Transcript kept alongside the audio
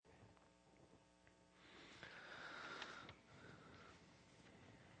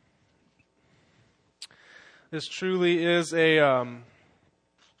This truly is a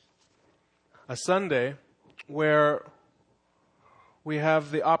Sunday where we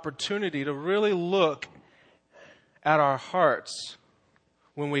have the opportunity to really look at our hearts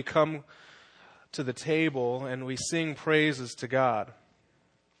when we come to the table and we sing praises to God.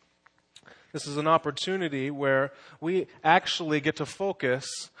 This is an opportunity where we actually get to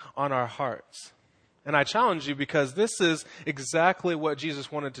focus on our hearts. And I challenge you because this is exactly what Jesus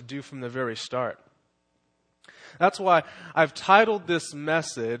wanted to do from the very start. That's why I've titled this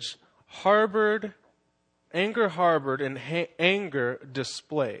message, Anger Harbored and Anger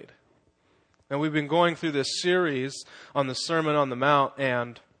Displayed. And we've been going through this series on the Sermon on the Mount,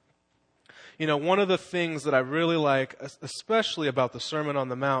 and one of the things that I really like, especially about the Sermon on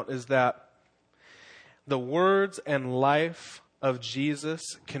the Mount, is that the words and life of Jesus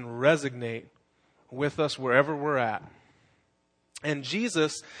can resonate with us wherever we're at. And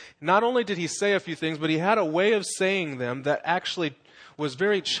Jesus, not only did he say a few things, but he had a way of saying them that actually was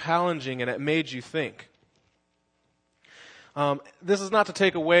very challenging and it made you think. This is not to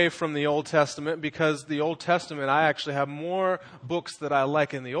take away from the Old Testament, because the Old Testament, I actually have more books that I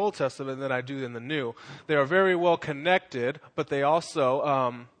like in the Old Testament than I do in the New. They are very well connected, but they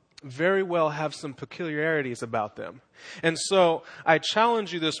also very well have some peculiarities about them. And so I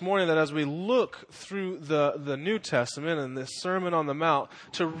challenge you this morning that as we look through the New Testament and this Sermon on the Mount,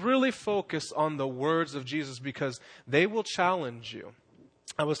 to really focus on the words of Jesus, because they will challenge you.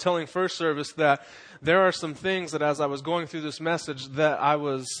 I was telling First Service that there are some things that as I was going through this message that I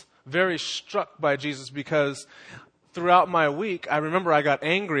was very struck by Jesus, because throughout my week, I remember I got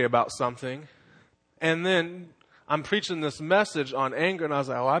angry about something, and then I'm preaching this message on anger, and I was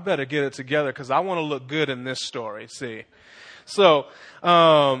like, I better get it together because I want to look good in this story, see. So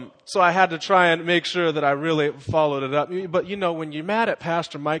I had to try and make sure that I really followed it up. But when you're mad at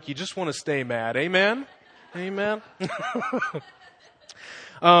Pastor Mike, you just want to stay mad. Amen? Amen?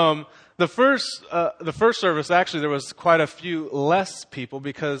 The first service, actually, there was quite a few less people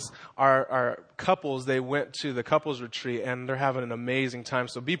because our couples, they went to the couples retreat and they're having an amazing time.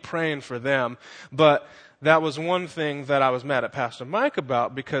 So be praying for them. But that was one thing that I was mad at Pastor Mike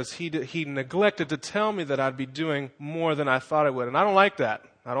about, because he neglected to tell me that I'd be doing more than I thought I would. And I don't like that.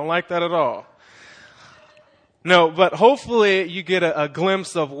 I don't like that at all. No, but hopefully you get a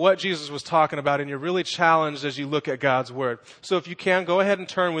glimpse of what Jesus was talking about, and you're really challenged as you look at God's Word. So if you can, go ahead and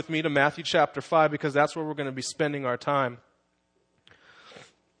turn with me to Matthew chapter 5, because that's where we're going to be spending our time.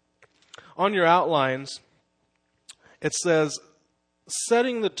 On your outlines, it says,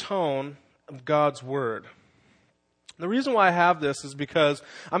 setting the tone of God's Word. The reason why I have this is because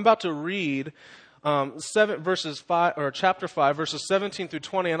I'm about to read chapter 5, verses 17 through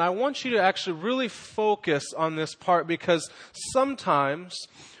 20, and I want you to actually really focus on this part, because sometimes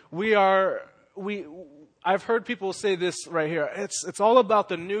I've heard people say this right here. It's all about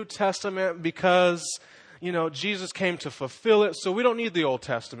the New Testament because Jesus came to fulfill it, so we don't need the Old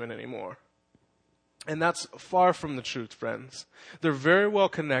Testament anymore. And that's far from the truth, friends. They're very well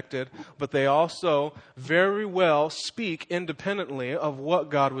connected, but they also very well speak independently of what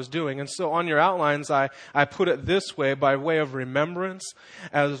God was doing. And so on your outlines, I put it this way, by way of remembrance,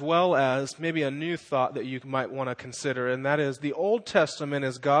 as well as maybe a new thought that you might want to consider. And that is, the Old Testament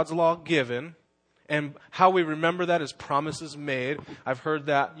is God's law given, and how we remember that is promises made. I've heard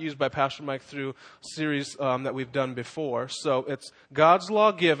that used by Pastor Mike through series that we've done before. So it's God's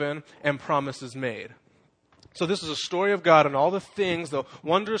law given and promises made. So this is a story of God and all the things, the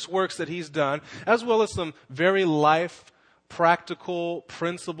wondrous works that He's done, as well as some very life practical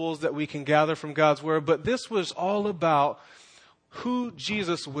principles that we can gather from God's Word. But this was all about who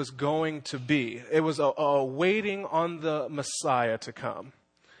Jesus was going to be. It was a waiting on the Messiah to come.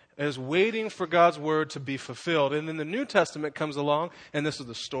 Is waiting for God's Word to be fulfilled. And then the New Testament comes along, and this is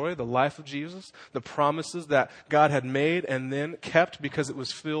the story, the life of Jesus, the promises that God had made and then kept because it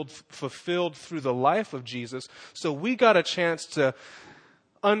was fulfilled through the life of Jesus. So we got a chance to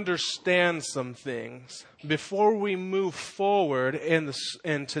understand some things before we move forward in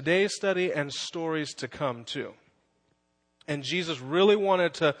today's study and stories to come too. And Jesus really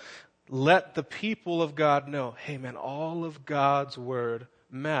wanted to let the people of God know, hey man, all of God's Word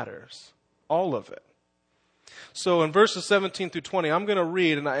matters. All of it. So in verses 17 through 20, I'm going to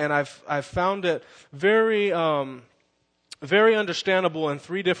read, and I've found it very understandable in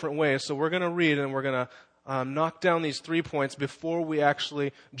three different ways. So we're going to read, and we're going to knock down these 3 points before we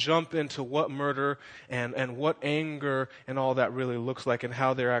actually jump into what murder and what anger and all that really looks like and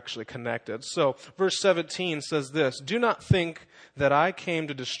how they're actually connected. So, verse 17 says this, "Do not think that I came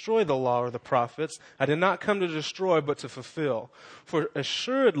to destroy the law or the prophets. I did not come to destroy, but to fulfill. For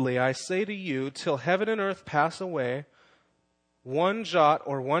assuredly I say to you, till heaven and earth pass away, one jot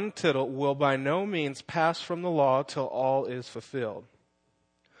or one tittle will by no means pass from the law till all is fulfilled.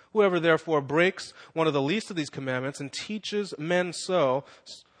 Whoever therefore breaks one of the least of these commandments and teaches men so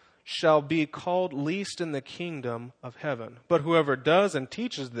shall be called least in the kingdom of heaven. But whoever does and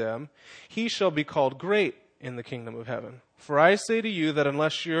teaches them, he shall be called great in the kingdom of heaven. For I say to you that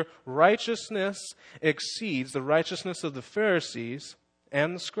unless your righteousness exceeds the righteousness of the Pharisees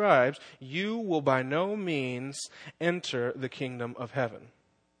and the scribes, you will by no means enter the kingdom of heaven."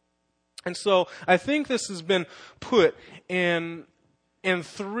 And so I think this has been put in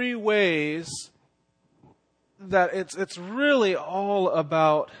 3 ways that it's really all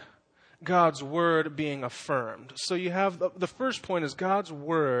about God's word being affirmed. So you have the first point is God's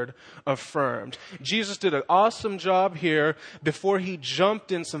word affirmed. Jesus did an awesome job here before he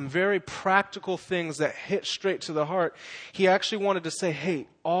jumped in some very practical things that hit straight to the heart. He actually wanted to say, hey,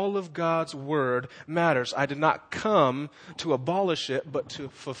 all of God's word matters. I did not come to abolish it, but to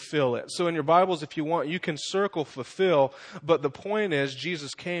fulfill it. So in your Bibles, if you want, you can circle fulfill. But the point is,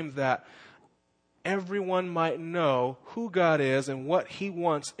 Jesus came that everyone might know who God is and what he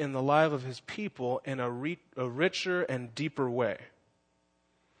wants in the life of his people in a richer and deeper way.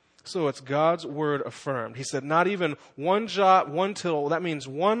 So it's God's word affirmed. He said not even one jot, one tittle, that means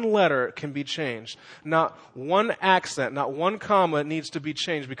one letter can be changed. Not one accent, not one comma needs to be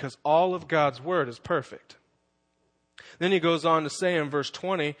changed because all of God's word is perfect. Then he goes on to say in verse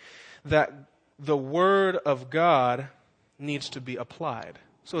 20 that the word of God needs to be applied.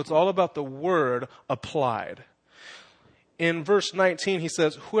 So it's all about the word applied. In verse 19, he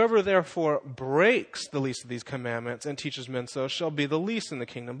says, "Whoever therefore breaks the least of these commandments and teaches men so shall be the least in the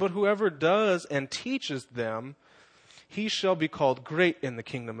kingdom. But whoever does and teaches them, he shall be called great in the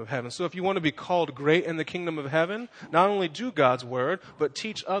kingdom of heaven." So if you want to be called great in the kingdom of heaven, not only do God's word, but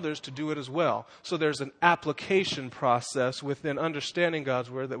teach others to do it as well. So there's an application process within understanding God's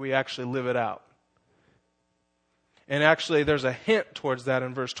word that we actually live it out. And actually, there's a hint towards that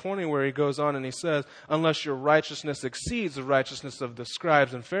in verse 20 where he goes on and he says, unless your righteousness exceeds the righteousness of the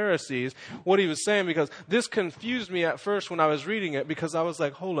scribes and Pharisees. What he was saying, because this confused me at first when I was reading it, because I was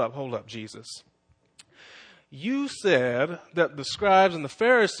like, hold up, Jesus. You said that the scribes and the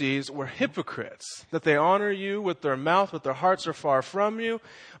Pharisees were hypocrites, that they honor you with their mouth, but their hearts are far from you.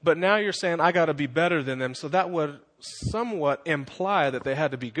 But now you're saying, I got to be better than them. So that would somewhat imply that they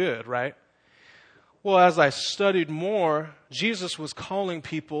had to be good, right? Well, as I studied more, Jesus was calling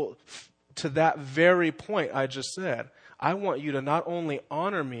people to that very point I just said. I want you to not only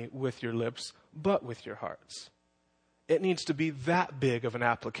honor me with your lips, but with your hearts. It needs to be that big of an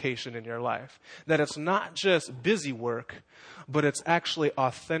application in your life. That it's not just busy work, but it's actually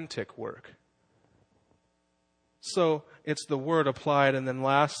authentic work. So it's the word applied, and then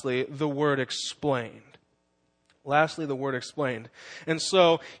lastly, the word explained. Lastly, the word explained. And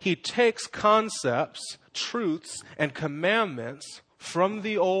so he takes concepts, truths, and commandments from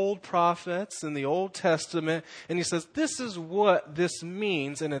the old prophets in the Old Testament, and he says, this is what this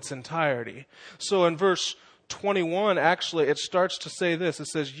means in its entirety. So in verse 21, actually, it starts to say this. It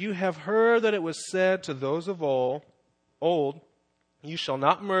says, you have heard that it was said to those of old, you shall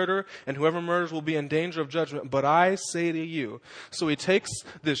not murder, and whoever murders will be in danger of judgment. But I say to you. So he takes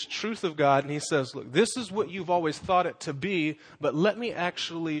this truth of God and he says, look, this is what you've always thought it to be, but let me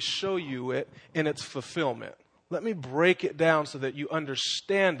actually show you it in its fulfillment. Let me break it down so that you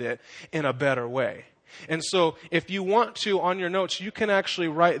understand it in a better way. And so if you want to, on your notes, you can actually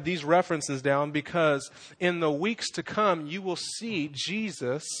write these references down, because in the weeks to come, you will see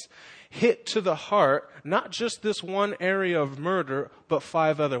Jesus hit to the heart, not just this one area of murder, but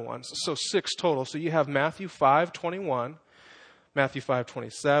 5 other ones. So 6 total. So you have Matthew 5:21, Matthew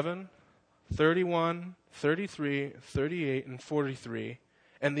 5:27, 31, 33, 38, and 43.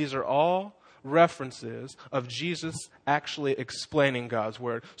 And these are all references of Jesus actually explaining God's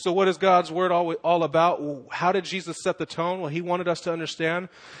word. So what is God's word all about? Well, how did Jesus set the tone? Well, he wanted us to understand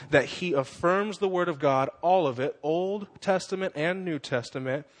that he affirms the word of God, all of it, Old Testament and New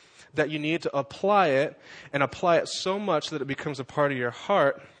Testament, that you need to apply it, and apply it so much that it becomes a part of your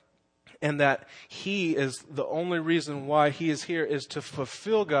heart, and that he is the only reason why he is here is to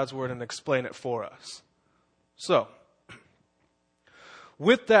fulfill God's word and explain it for us. So,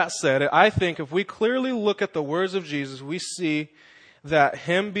 with that said, I think if we clearly look at the words of Jesus, we see that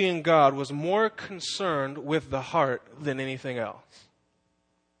him being God was more concerned with the heart than anything else.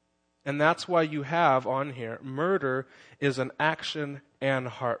 And that's why you have on here, murder is an action and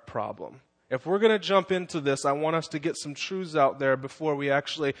heart problem. If we're going to jump into this, I want us to get some truths out there before we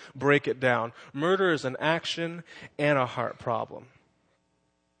actually break it down. Murder is an action and a heart problem.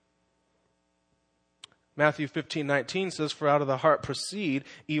 Matthew 15:19 says, "For out of the heart proceed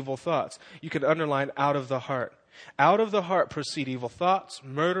evil thoughts." You could underline out of the heart. Out of the heart proceed evil thoughts,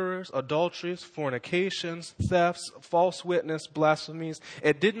 murderers, adulteries, fornications, thefts, false witness, blasphemies.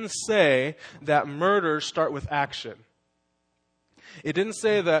 It didn't say that murders start with action. It didn't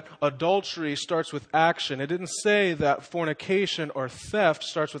say that adultery starts with action. It didn't say that fornication or theft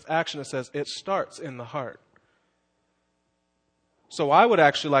starts with action. It says it starts in the heart. So I would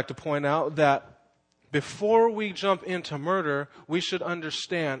actually like to point out that before we jump into murder, we should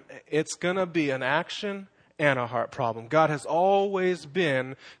understand it's going to be an action and a heart problem. God has always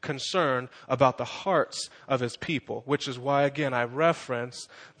been concerned about the hearts of his people, which is why, again, I reference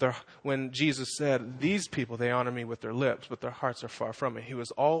when Jesus said, "These people, they honor me with their lips, but their hearts are far from me." He was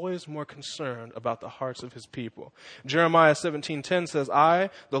always more concerned about the hearts of his people. Jeremiah 17:10 says,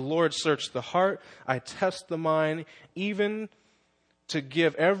 "I, the Lord, search the heart. I test the mind, even to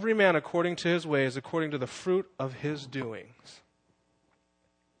give every man according to his ways, according to the fruit of his doings."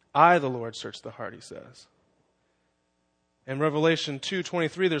 I, the Lord, search the heart, he says. In Revelation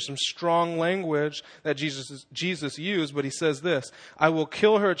 2:23, there's some strong language that Jesus used, but he says this, "I will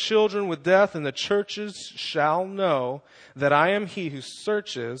kill her children with death, and the churches shall know that I am he who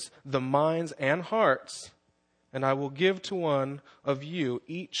searches the minds and hearts, and I will give to one of you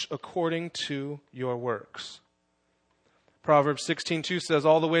each according to your works." Proverbs 16:2 says,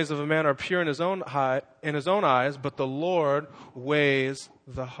 "All the ways of a man are pure in his own eyes, but the Lord weighs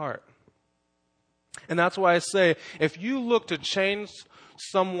the heart." And that's why I say, if you look to change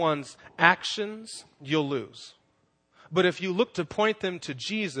someone's actions, you'll lose. But if you look to point them to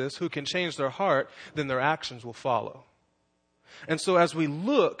Jesus, who can change their heart, then their actions will follow. And so as we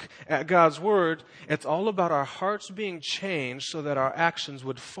look at God's Word, it's all about our hearts being changed so that our actions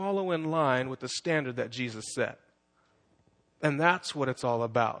would follow in line with the standard that Jesus set. And that's what it's all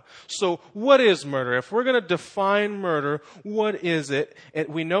about. So what is murder? If we're going to define murder, what is it?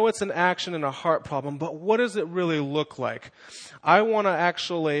 We know it's an action and a heart problem, but what does it really look like? I want to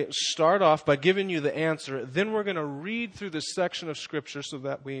actually start off by giving you the answer. Then we're going to read through this section of Scripture so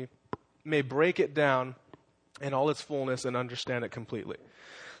that we may break it down in all its fullness and understand it completely.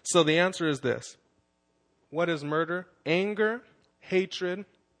 So the answer is this. What is murder? Anger, hatred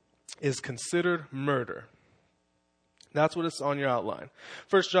is considered murder. That's what it's on your outline.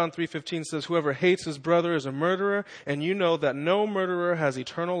 1 John 3:15 says, "Whoever hates his brother is a murderer, and you know that no murderer has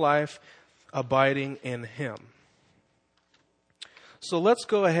eternal life abiding in him." So let's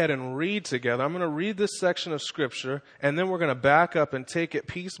go ahead and read together. I'm going to read this section of Scripture, and then we're going to back up and take it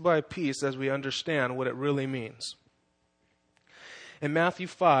piece by piece as we understand what it really means. In Matthew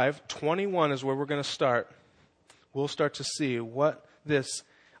 5:21 is where we're going to start. We'll start to see what this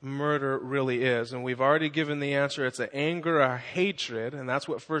murder really is. And we've already given the answer. It's an anger or hatred, and that's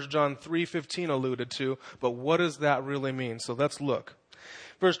what 1 John 3:15 alluded to. But what does that really mean? So let's look.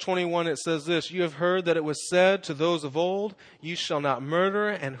 Verse 21, it says this, "You have heard that it was said to those of old, 'You shall not murder,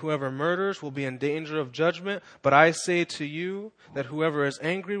 and whoever murders will be in danger of judgment.' But I say to you that whoever is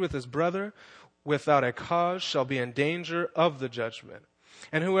angry with his brother without a cause shall be in danger of the judgment.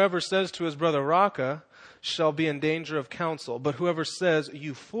 And whoever says to his brother, 'Raca,' shall be in danger of counsel. But whoever says,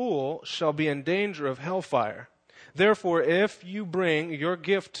 'You fool,' shall be in danger of hellfire. Therefore, if you bring your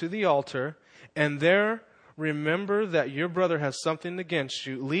gift to the altar, and there remember that your brother has something against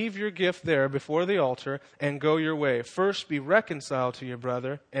you, leave your gift there before the altar and go your way. First be reconciled to your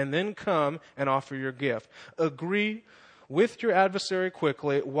brother, and then come and offer your gift. Agree with your adversary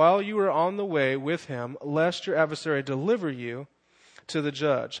quickly while you are on the way with him, lest your adversary deliver you to the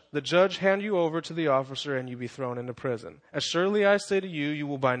judge hand you over to the officer, and you be thrown into prison. As surely I say to you, you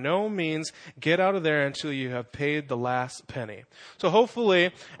will by no means get out of there until you have paid the last penny." So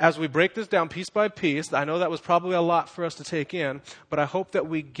hopefully, as we break this down piece by piece, I know that was probably a lot for us to take in, but I hope that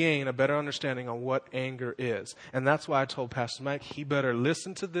we gain a better understanding on what anger is. And that's why I told Pastor Mike he better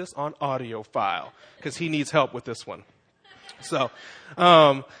listen to this on audio file, because he needs help with this one.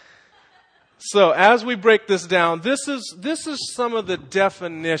 So as we break this down, this is some of the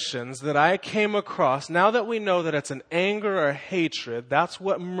definitions that I came across. Now that we know that it's an anger or hatred, that's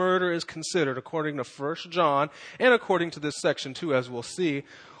what murder is considered according to 1 John and according to this section too, as we'll see.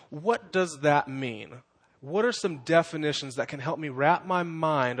 What does that mean? What are some definitions that can help me wrap my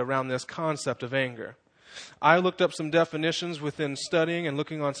mind around this concept of anger? I looked up some definitions within studying and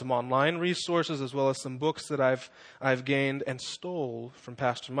looking on some online resources as well as some books that I've gained and stole from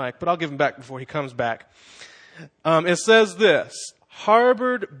Pastor Mike, but I'll give him back before he comes back. It says this: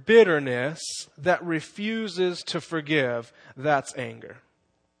 harbored bitterness that refuses to forgive, that's anger.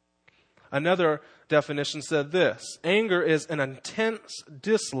 Another definition said this: anger is an intense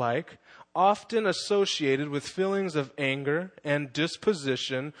dislike, often associated with feelings of anger and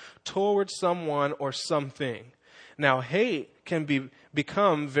disposition towards someone or something. Now, hate can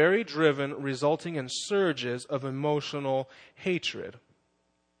become very driven, resulting in surges of emotional hatred.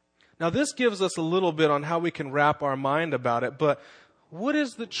 Now, this gives us a little bit on how we can wrap our mind about it, but what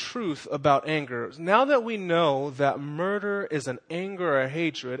is the truth about anger? Now that we know that murder is an anger or a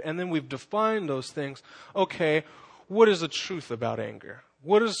hatred, and then we've defined those things, okay, what is the truth about anger?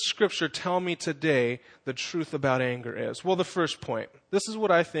 What does Scripture tell me today the truth about anger is? Well, the first point. This is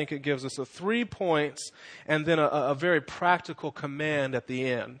what I think it gives us: 3 points and then a very practical command at the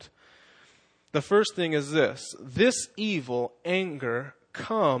end. The first thing is this: this evil, anger,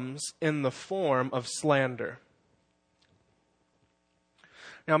 comes in the form of slander.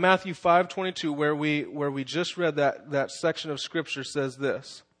 Now, Matthew 5:22, where we just read that section of Scripture, says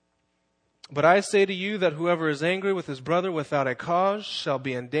this: but I say to you that whoever is angry with his brother without a cause shall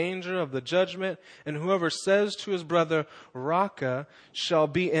be in danger of the judgment, and whoever says to his brother, Raka, shall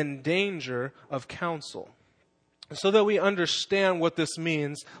be in danger of counsel. So that we understand what this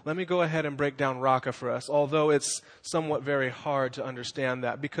means, let me go ahead and break down Raka for us, although it's somewhat very hard to understand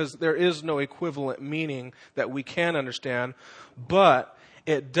that because there is no equivalent meaning that we can understand, but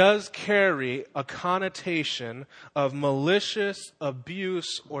it does carry a connotation of malicious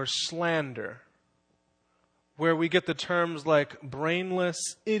abuse or slander, where we get the terms like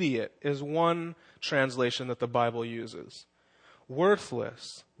brainless idiot is one translation that the Bible uses.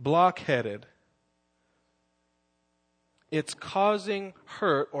 Worthless, blockheaded. It's causing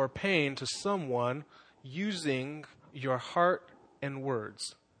hurt or pain to someone using your heart and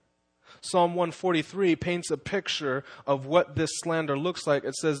words. Psalm 143 paints a picture of what this slander looks like.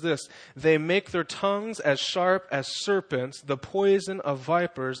 It says this: they make their tongues as sharp as serpents. The poison of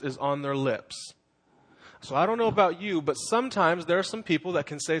vipers is on their lips. So I don't know about you, but sometimes there are some people that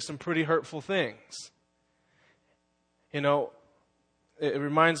can say some pretty hurtful things. You know, it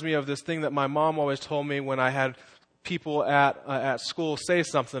reminds me of this thing that my mom always told me when I had people at school say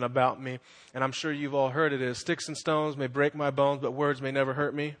something about me. And I'm sure you've all heard it: is sticks and stones may break my bones, but words may never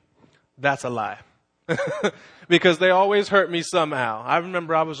hurt me. That's a lie. Because they always hurt me somehow. I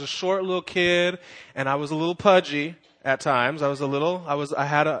remember I was a short little kid and I was a little pudgy at times.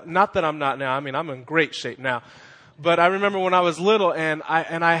 Not that I'm not now. I mean, I'm in great shape now. But I remember when I was little and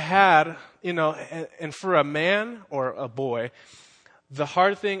I had, you know, and for a man or a boy, the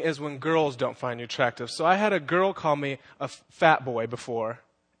hard thing is when girls don't find you attractive. So I had a girl call me a fat boy before.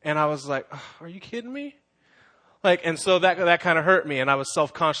 And I was like, are you kidding me? And so that kind of hurt me, and I was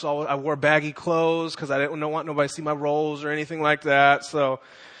self-conscious. I wore baggy clothes because I didn't want nobody to see my rolls or anything like that.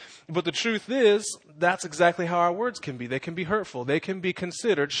 But the truth is, that's exactly how our words can be. They can be hurtful. They can be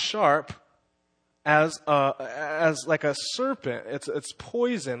considered sharp as like a serpent. It's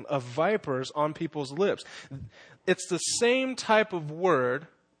poison of vipers on people's lips. It's the same type of word,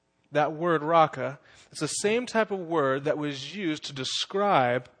 that word raka. It's the same type of word that was used to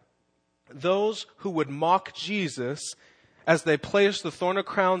describe those who would mock Jesus as they placed the thorn of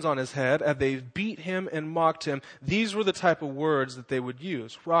crowns on his head, as they beat him and mocked him. These were the type of words that they would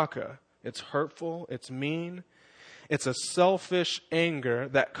use. Raka. It's hurtful. It's mean. It's a selfish anger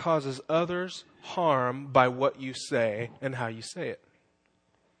that causes others harm by what you say and how you say it.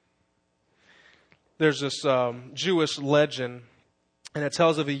 There's this Jewish legend, and it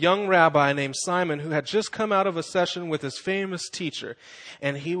tells of a young rabbi named Simon who had just come out of a session with his famous teacher.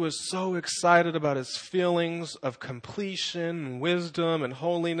 And he was so excited about his feelings of completion and wisdom and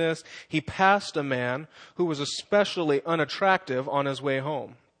holiness. He passed a man who was especially unattractive on his way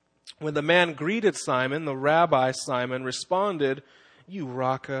home. When the man greeted Simon, the rabbi Simon responded, "You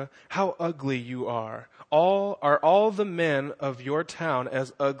Raka, how ugly you are. Are all the men of your town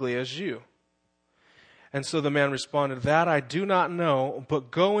as ugly as you?" And so the man responded, "That I do not know,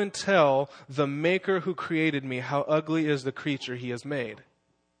 but go and tell the Maker who created me how ugly is the creature he has made."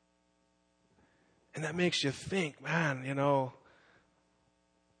 And that makes you think, man, you know,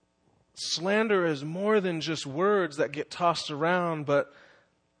 slander is more than just words that get tossed around, but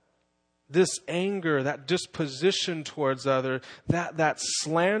this anger, that disposition towards others, that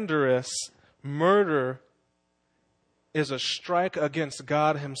slanderous murder is a strike against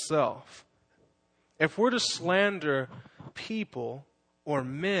God himself. If we're to slander people or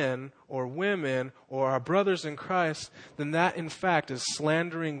men or women or our brothers in Christ, then that in fact is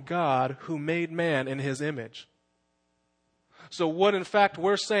slandering God who made man in his image. So what in fact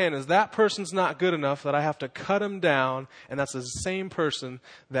we're saying is that person's not good enough, that I have to cut him down, and that's the same person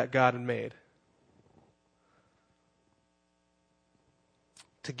that God had made.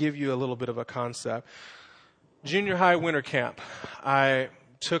 To give you a little bit of a concept, junior high winter camp. I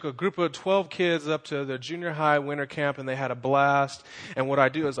took a group of 12 kids up to the junior high winter camp, and they had a blast. And what I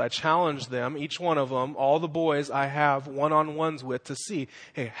do is I challenge them, each one of them, all the boys I have one-on-ones with, to see,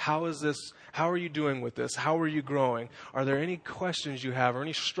 hey, how are you doing with this? How are you growing? Are there any questions you have or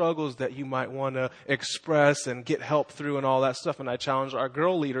any struggles that you might want to express and get help through and all that stuff? And I challenge our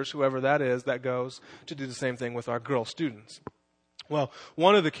girl leaders, whoever that is that goes, to do the same thing with our girl students. Well,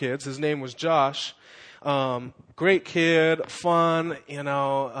 one of the kids, his name was Josh. Great kid, fun,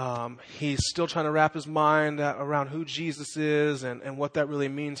 he's still trying to wrap his mind around who Jesus is and what that really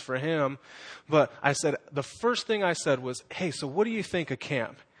means for him. But the first thing I said was, hey, so what do you think of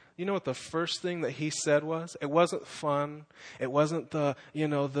camp? You know what the first thing that he said was? It wasn't fun. It wasn't the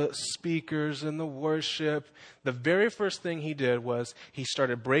speakers and the worship. The very first thing he did was he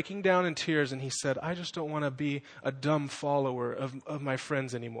started breaking down in tears, and he said, I just don't want to be a dumb follower of my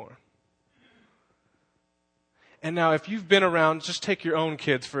friends anymore. And now, if you've been around, just take your own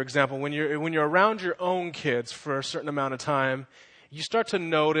kids, for example. When you're around your own kids for a certain amount of time, you start to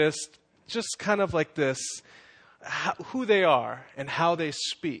notice just kind of like this, who they are and how they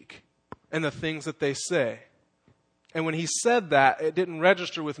speak and the things that they say. And when he said that, it didn't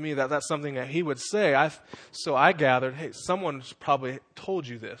register with me that that's something that he would say. So I gathered, hey, someone's probably told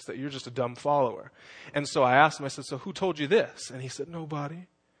you this, that you're just a dumb follower. And so I asked him, I said, so who told you this? And he said, nobody.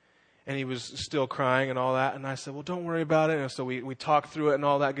 And he was still crying and all that. And I said, well, don't worry about it. And so we talked through it and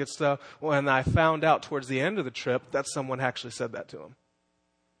all that good stuff. Well, and I found out towards the end of the trip that someone actually said that to him.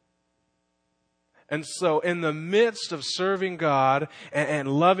 And so in the midst of serving God and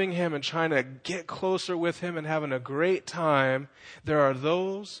loving Him and trying to get closer with Him and having a great time, there are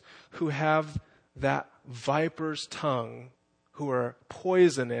those who have that viper's tongue, who are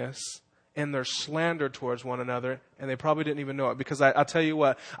poisonous in their slander towards one another, and they probably didn't even know it. Because I'll tell you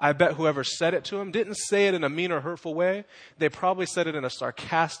what, I bet whoever said it to them didn't say it in a mean or hurtful way. They probably said it in a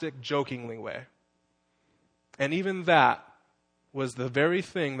sarcastic, jokingly way. And even that was the very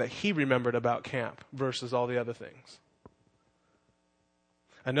thing that he remembered about camp versus all the other things.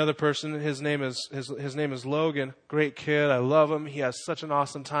 Another person, his name is Logan. Great kid. I love him. He has such an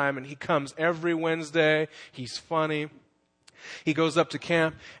awesome time, and he comes every Wednesday. He's funny. He goes up to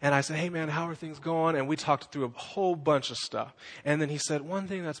camp, and I said, hey, man, how are things going? And we talked through a whole bunch of stuff. And then he said, one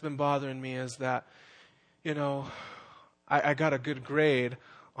thing that's been bothering me is that, I got a good grade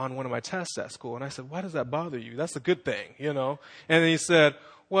on one of my tests at school. And I said, why does that bother you? That's a good thing, And then he said,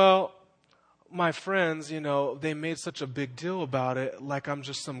 well, my friends, they made such a big deal about it, like I'm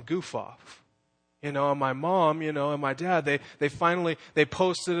just some goof off. And my mom, and my dad, they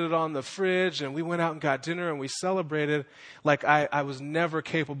posted it on the fridge, and we went out and got dinner, and we celebrated like I was never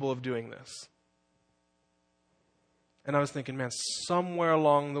capable of doing this. And I was thinking, man, somewhere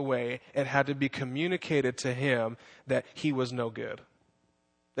along the way, it had to be communicated to him that he was no good,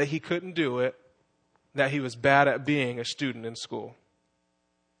 that he couldn't do it, that he was bad at being a student in school.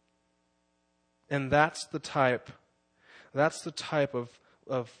 And that's the type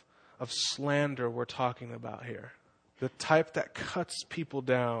of slander we're talking about here. The type that cuts people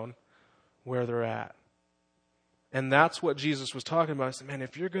down where they're at. And that's what Jesus was talking about. He said, man,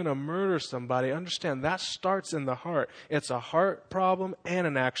 if you're going to murder somebody, understand that starts in the heart. It's a heart problem and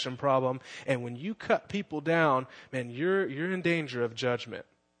an action problem. And when you cut people down, man, you're in danger of judgment.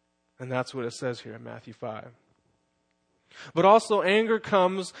 And that's what it says here in Matthew 5. But also anger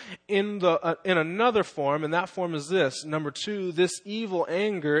comes in another form, and that form is this. Number 2, this evil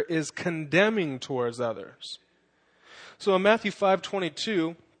anger is condemning towards others. So in Matthew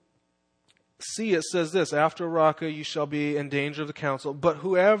 5:22, it says this, after Raca you shall be in danger of the council, but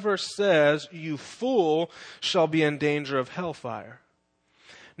whoever says, you fool, shall be in danger of hellfire.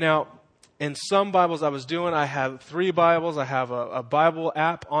 Now, in some Bibles I have 3 Bibles. I have a Bible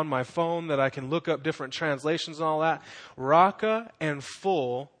app on my phone that I can look up different translations and all that. Raca and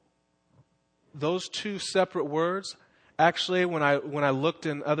full, those 2 separate words, actually, when I looked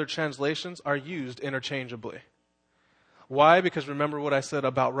in other translations, are used interchangeably. Why? Because remember what I said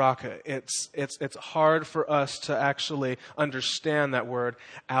about Raca. It's hard for us to actually understand that word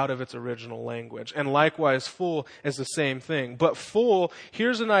out of its original language. And likewise, fool is the same thing. But fool,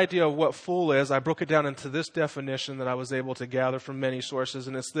 here's an idea of what fool is. I broke it down into this definition that I was able to gather from many sources,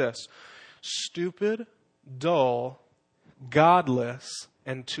 and it's this. Stupid, dull, godless,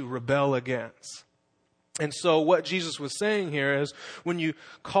 and to rebel against. And so what Jesus was saying here is when you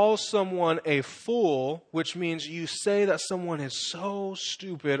call someone a fool, which means you say that someone is so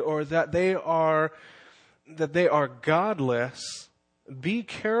stupid or that they are godless, be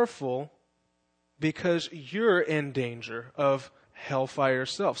careful because you're in danger of hellfire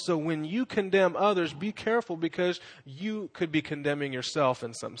yourself. So when you condemn others, be careful because you could be condemning yourself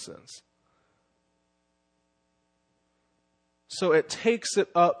in some sense. So it takes it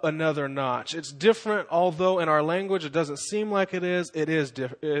up another notch. It's different, although in our language it doesn't seem like it is. It is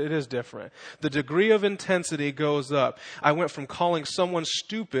different. The degree of intensity goes up. I went from calling someone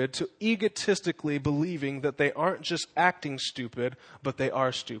stupid to egotistically believing that they aren't just acting stupid, but they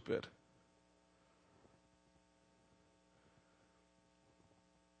are stupid.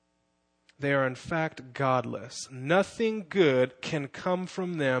 They are in fact godless. Nothing good can come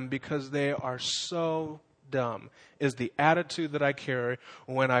from them because they are so dumb, is the attitude that I carry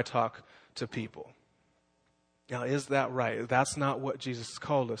when I talk to people. Now, is that right? That's not what Jesus has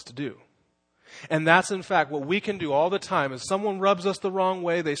called us to do. And that's in fact what we can do all the time. Is someone rubs us the wrong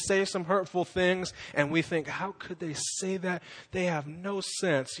way, they say some hurtful things, and we think, how could they say that? They have no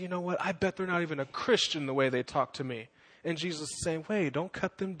sense. You know what? I bet they're not even a Christian the way they talk to me. And Jesus is saying, wait, don't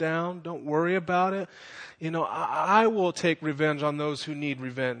cut them down. Don't worry about it. You know, I will take revenge on those who need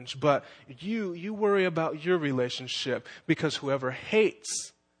revenge. But you worry about your relationship, because whoever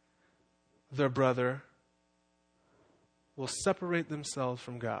hates their brother will separate themselves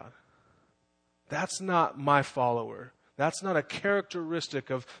from God. That's not my follower. That's not a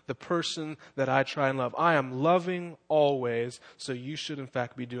characteristic of the person that I try and love. I am loving always, so you should in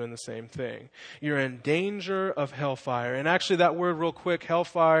fact be doing the same thing. You're in danger of hellfire. And actually that word real quick,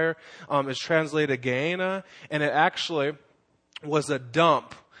 hellfire, is translated Gehenna, and it actually was a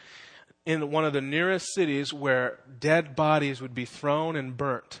dump in one of the nearest cities where dead bodies would be thrown and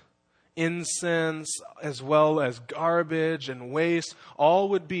burnt. Incense, as well as garbage and waste, all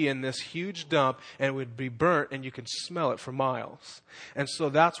would be in this huge dump and would be burnt, and you could smell it for miles. And so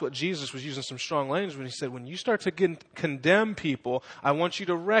that's what Jesus was using some strong language when he said, when you start to condemn people, I want you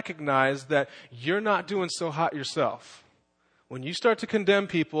to recognize that you're not doing so hot yourself. When you start to condemn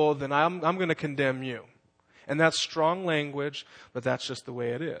people, then I'm going to condemn you. And that's strong language, but that's just the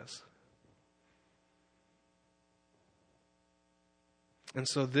way it is. And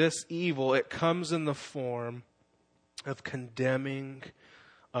so this evil, it comes in the form of condemning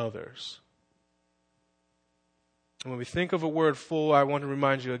others. And when we think of a word fool, I want to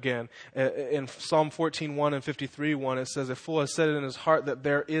remind you again. In Psalm 14:1 and 53:1, it says, a fool has said in his heart that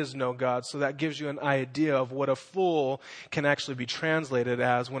there is no God. So that gives you an idea of what a fool can actually be translated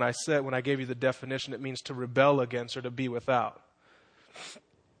as. When I gave you the definition, it means to rebel against or to be without.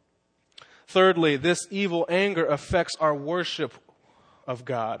 Thirdly, this evil anger affects our worship of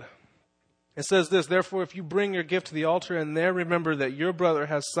God. It says this, therefore, if you bring your gift to the altar and there remember that your brother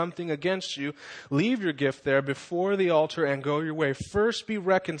has something against you, leave your gift there before the altar and go your way. First be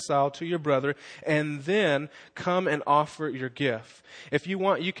reconciled to your brother and then come and offer your gift. If you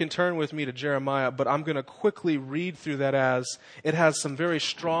want, you can turn with me to Jeremiah, but I'm going to quickly read through that as it has some very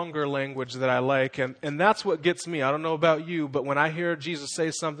stronger language that I like. And that's what gets me. I don't know about you, but when I hear Jesus say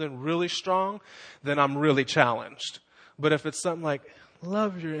something really strong, then I'm really challenged. But if it's something like,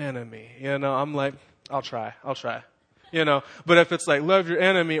 love your enemy, I'm like, I'll try, but if it's like, love your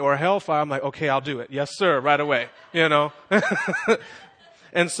enemy or hellfire, I'm like, okay, I'll do it. Yes, sir, right away,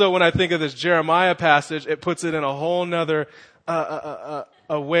 And so when I think of this Jeremiah passage, it puts it in a whole nother, a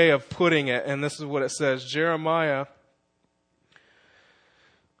way of putting it. And this is what it says, Jeremiah,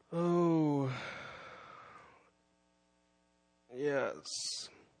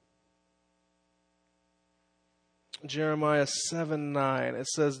 Jeremiah 7:9. It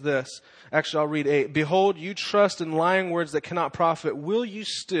says this. Actually, I'll read 8. Behold, you trust in lying words that cannot profit. Will you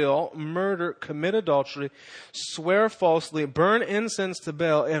still murder, commit adultery, swear falsely, burn incense to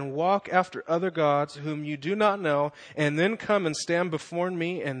Baal, and walk after other gods whom you do not know, and then come and stand before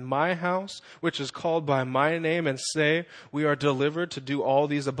me in my house, which is called by my name, and say, we are delivered to do all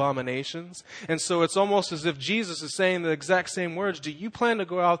these abominations? And so it's almost as if Jesus is saying the exact same words. Do you plan to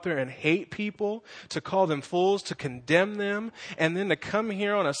go out there and hate people, to call them fools, to condemn them, and then to come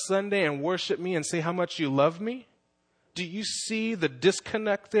here on a Sunday and worship me and say how much you love me? Do you see the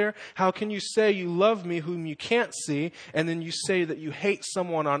disconnect there? How can you say you love me whom you can't see, and then you say that you hate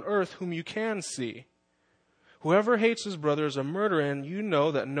someone on earth whom you can see? Whoever hates his brother is a murderer, and you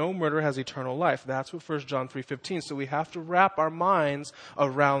know that no murderer has eternal life. That's what 1 John 3:15. So we have to wrap our minds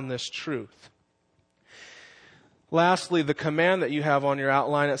around this truth. Lastly, the command that you have on your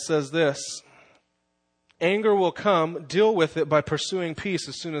outline, it says this. Anger will come. Deal with it by pursuing peace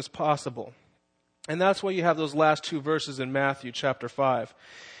as soon as possible. And that's why you have those last two verses in Matthew chapter 5.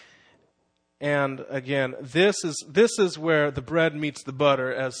 And again, this is where the bread meets the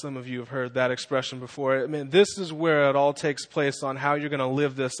butter, as some of you have heard that expression before. I mean, this is where it all takes place on how you're going to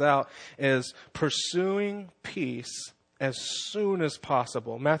live this out, is pursuing peace as soon as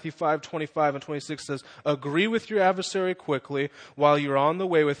possible. Matthew 5:25 and 26 says, agree with your adversary quickly while you're on the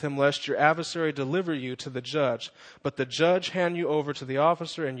way with him, lest your adversary deliver you to the judge. But the judge hand you over to the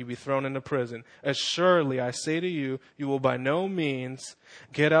officer and you be thrown into prison. As surely I say to you, you will by no means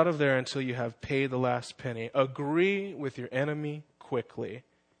get out of there until you have paid the last penny. Agree with your enemy quickly.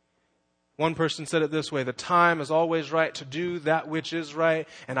 One person said it this way, the time is always right to do that which is right.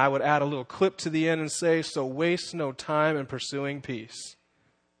 And I would add a little clip to the end and say, so waste no time in pursuing peace.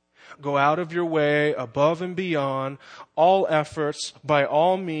 Go out of your way, above and beyond, all efforts, by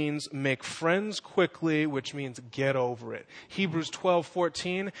all means, make friends quickly, which means get over it. Hebrews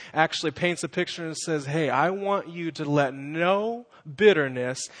 12:14 actually paints a picture and says, hey, I want you to let no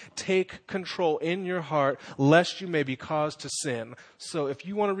bitterness take control in your heart, lest you may be caused to sin. So if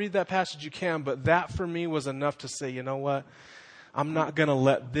you want to read that passage, you can, but that for me was enough to say, you know what? I'm not going to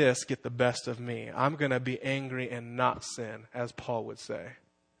let this get the best of me. I'm going to be angry and not sin, as Paul would say.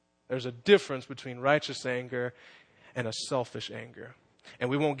 There's a difference between righteous anger and a selfish anger. And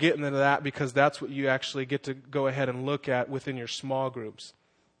we won't get into that because that's what you actually get to go ahead and look at within your small groups.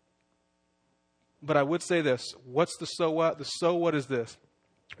 But I would say this. What's the so what? The so what is this.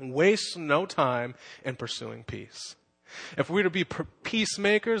 Waste no time in pursuing peace. If we're to be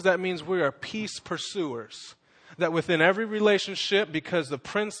peacemakers, that means we are peace pursuers. That within every relationship, because the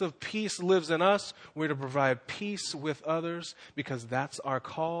Prince of Peace lives in us, we're to provide peace with others because that's our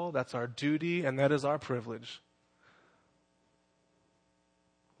call, that's our duty, and that is our privilege.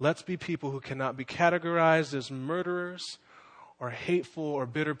 Let's be people who cannot be categorized as murderers or hateful or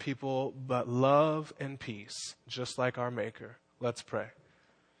bitter people, but love and peace, just like our Maker. Let's pray.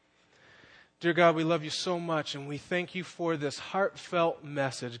 Dear God, we love you so much, and we thank you for this heartfelt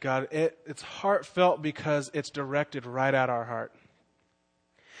message, God. It's heartfelt because it's directed right at our heart.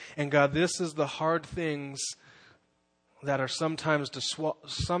 And God, this is the hard things that are sometimes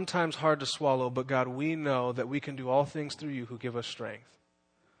hard to swallow, but God, we know that we can do all things through you who give us strength.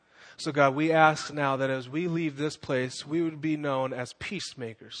 So God, we ask now that as we leave this place, we would be known as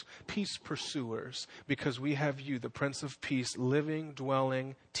peacemakers, peace pursuers, because we have you, the Prince of Peace, living,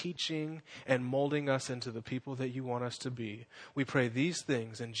 dwelling, teaching, and molding us into the people that you want us to be. We pray these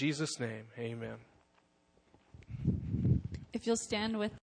things in Jesus' name. Amen. If you'll stand with